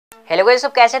Hello guys,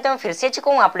 सब कैसे? तो मैं फिर से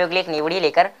चुका हूँ आप लोगों के लिए एक नई वीडियो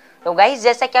लेकर। तो गाइस,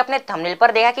 जैसा कि आपने थंबनेल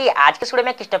पर देखा कि आज के वीडियो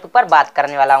में किस टॉपिक पर बात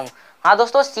करने वाला हूँ। हाँ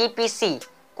दोस्तों, सीपीसी,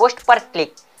 कॉस्ट पर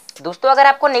क्लिक। दोस्तों, अगर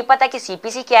आपको नहीं पता कि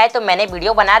सीपीसी क्या है तो मैंने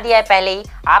वीडियो बना दिया है पहले ही,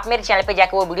 आप मेरे चैनल पे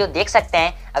जाकर वो वीडियो देख सकते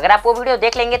हैं। अगर आप वो वीडियो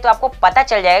देख लेंगे तो आपको पता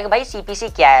चल जाएगा कि भाई सीपीसी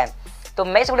क्या है। तो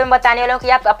मैं इस वीडियो में बताने वाला हूँ कि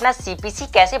आप अपना सीपीसी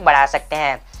कैसे बढ़ा सकते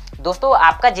हैं। दोस्तों,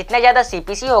 आपका जितना ज़्यादा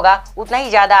सीपीसी होगा उतना ही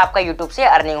ज़्यादा आपका यूट्यूब से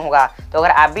अर्निंग होगा। तो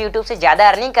अगर आप भी यूट्यूब से ज़्यादा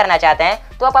अर्निंग करना चाहते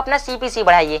हैं तो आप अपना सीपीसी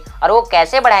बढ़ाइए। और वो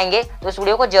कैसे बढ़ाएंगे तो इस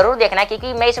वीडियो को जरूर देखना,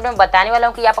 क्योंकि मैं इस वीडियो में बताने वाला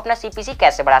हूँ कि आप अपना सीपीसी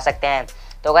कैसे बढ़ा सकते हैं।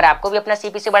 तो अगर आपको भी अपना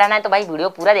सीपीसी बढ़ाना है तो भाई वीडियो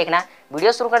पूरा देखना।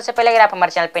 वीडियो शुरू करने से पहले अगर आप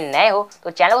हमारे चैनल पर नए हो तो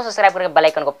चैनल को सब्सक्राइब करके बेल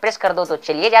आइकन को प्रेस कर दो। तो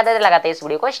चलिए ज़्यादा देर लगाते हैं, इस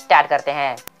वीडियो को स्टार्ट करते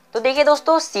हैं। तो देखिए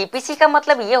दोस्तों, सीपीसी का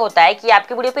मतलब ये होता है कि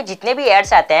आपकी वीडियो पे जितने भी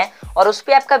एड्स आते हैं और उस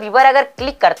पर आपका व्यूअर अगर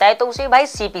क्लिक करता है तो उसे भाई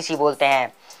सीपीसी बोलते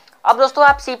हैं। अब दोस्तों,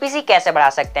 आप सीपीसी कैसे बढ़ा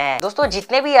सकते हैं? दोस्तों,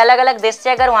 जितने भी अलग अलग देश से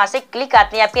अगर वहां से क्लिक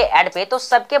आते हैं आपके ऐड पे तो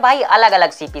सबके भाई अलग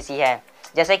अलग सीपीसी है।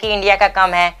 जैसे कि इंडिया का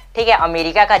कम है, ठीक है,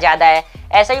 अमेरिका का ज्यादा है,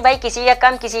 ऐसा ही भाई किसी का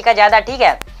कम किसी का ज्यादा, ठीक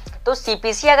है। तो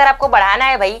सीपीसी अगर आपको बढ़ाना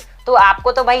है भाई तो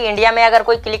आपको तो भाई इंडिया में अगर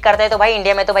कोई क्लिक करता है तो भाई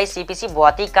इंडिया में तो भाई सीपीसी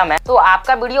बहुत ही कम है। तो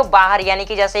आपका वीडियो बाहर यानी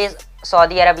कि जैसे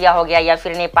सऊदी अरबिया हो गया या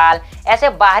फिर नेपाल, ऐसे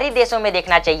बाहरी देशों में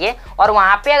देखना चाहिए। और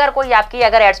वहां पे अगर कोई आपकी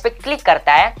अगर एड्स पे क्लिक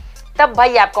करता है तब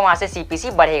भाई आपको वहां से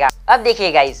सीपीसी बढ़ेगा। अब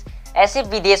देखिए गाइस, ऐसे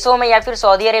विदेशों में या फिर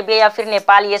सऊदी अरेबिया या फिर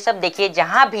नेपाल, ये सब देखिए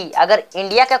जहां भी अगर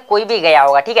इंडिया का कोई भी गया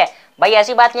होगा, ठीक है भाई,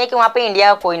 ऐसी बात नहीं है कि वहां पे इंडिया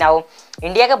का कोई ना हो।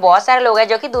 इंडिया के बहुत सारे लोग हैं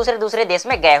जो कि दूसरे देश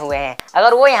में गए हुए हैं।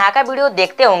 अगर वो यहाँ का वीडियो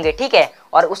देखते होंगे, ठीक है,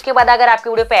 और उसके बाद अगर आपकी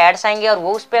वीडियो पे एड्स आएंगे और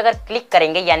वो उस पर अगर क्लिक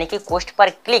करेंगे यानी कि कॉस्ट पर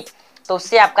क्लिक, तो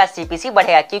उससे आपका सीपीसी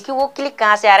बढ़ेगा। क्योंकि वो क्लिक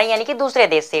कहाँ से आ रहे हैं, यानी कि दूसरे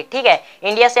देश से, ठीक है।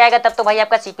 इंडिया से आएगा तब तो भाई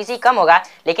आपका सीपीसी कम होगा,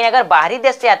 लेकिन अगर बाहरी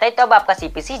देश से आता है तब आपका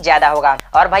सीपीसी ज्यादा होगा।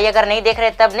 और भाई अगर नहीं देख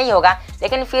रहे तब नहीं होगा,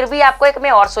 लेकिन फिर भी आपको एक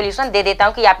मैं और सोल्यूशन दे देता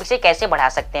हूँ कि आप इसे कैसे बढ़ा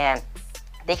सकते हैं।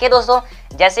 देखिए दोस्तों,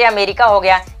 जैसे अमेरिका हो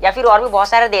गया या फिर और भी बहुत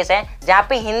सारे देश हैं जहाँ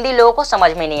पे हिंदी लोगों को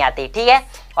समझ में नहीं आती, ठीक है।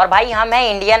 और भाई हम हैं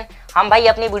इंडियन, हम भाई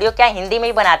अपनी वीडियो क्या हिंदी में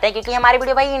ही बनाते हैं, क्योंकि हमारी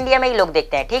वीडियो भाई इंडिया में ही लोग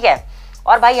देखते हैं, ठीक है।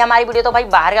 और भाई हमारी वीडियो तो भाई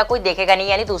बाहर का कोई देखेगा नहीं,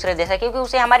 यानी दूसरे देश का, क्योंकि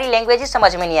उसे हमारी लैंग्वेज ही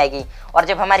समझ में नहीं आएगी। और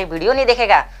जब हमारी वीडियो नहीं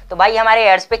देखेगा तो भाई हमारे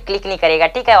एड्स पे क्लिक नहीं करेगा,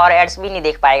 ठीक है, और एड्स भी नहीं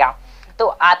देख पाएगा। तो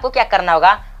आपको क्या करना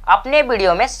होगा, अपने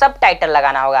वीडियो में सब टाइटल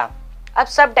लगाना होगा। अब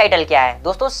सब टाइटल क्या है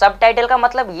दोस्तों? सब टाइटल का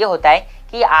मतलब ये होता है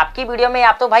कि आपकी वीडियो में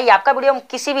आप तो भाई आपका वीडियो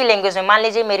किसी भी लैंग्वेज में, मान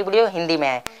लीजिए मेरी वीडियो हिंदी में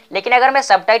है, लेकिन अगर मैं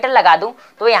सब टाइटल लगा दूं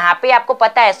तो यहाँ पे आपको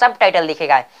पता है सब टाइटल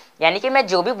दिखेगा। यानी कि मैं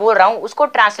जो भी बोल रहा हूँ उसको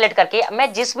ट्रांसलेट करके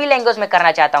मैं जिस भी लैंग्वेज में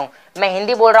करना चाहता हूँ, मैं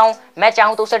हिंदी बोल रहा हूँ, मैं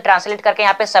चाहूँ तो उसे ट्रांसलेट करके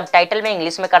यहाँ पे सब टाइटल में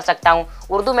इंग्लिश में कर सकता हूँ,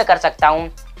 उर्दू में कर सकता हूँ,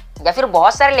 या फिर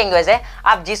बहुत सारे लैंग्वेज है,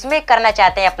 आप जिसमें करना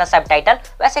चाहते हैं अपना सब टाइटल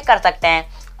वैसे कर सकते हैं।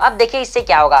 अब देखिए इससे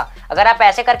क्या होगा, अगर आप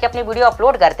ऐसे करके अपनी वीडियो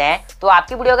अपलोड करते हैं तो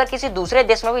आपकी वीडियो अगर किसी दूसरे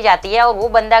देश में भी जाती है और वो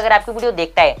बंदा अगर आपकी वीडियो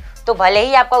देखता है तो भले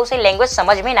ही आपका उसे लैंग्वेज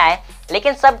समझ में ना आए,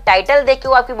 लेकिन सब टाइटल देख के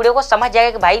वो आपकी वीडियो को समझ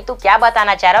जाएगा कि भाई तू क्या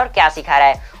बताना चाह रहा है और क्या सिखा रहा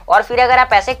है। और फिर अगर आप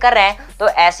ऐसे कर रहे हैं तो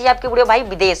ऐसी आपकी वीडियो भाई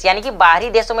विदेश यानी कि बाहरी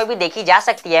देशों में भी देखी जा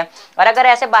सकती है। और अगर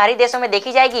ऐसे बाहरी देशों में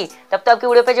देखी जाएगी तब तो आपकी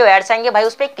वीडियो पे जो एड्स आएंगे भाई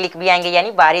उस पर क्लिक भी आएंगे,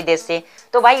 यानी बाहरी देश से।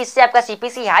 तो भाई इससे आपका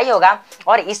सीपीसी हाई होगा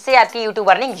और इससे आपकी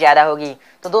यूट्यूब अर्निंग ज्यादा होगी।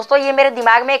 तो दोस्तों, ये मेरे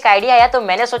दिमाग में एक आइडिया आया तो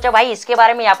मैंने सोचा भाई इसके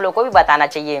बारे में आप लोगों को भी बताना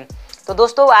चाहिए। तो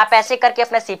दोस्तों, आप ऐसे करके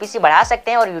अपना सीपीसी बढ़ा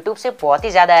सकते हैं और यूट्यूब से बहुत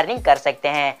ही ज्यादा अर्निंग कर सकते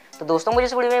हैं। तो दोस्तों, मुझे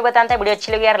इस वीडियो में बताना था, वीडियो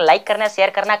अच्छी लगी यार लाइक करना, शेयर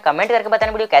करना, कमेंट करके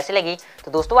बताना वीडियो कैसे लगी।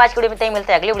 तो दोस्तों, आज की वीडियो में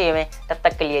मिलते हैं अगली वीडियो में, तब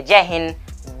तक के लिए जय हिंद,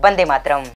 वंदे मातरम।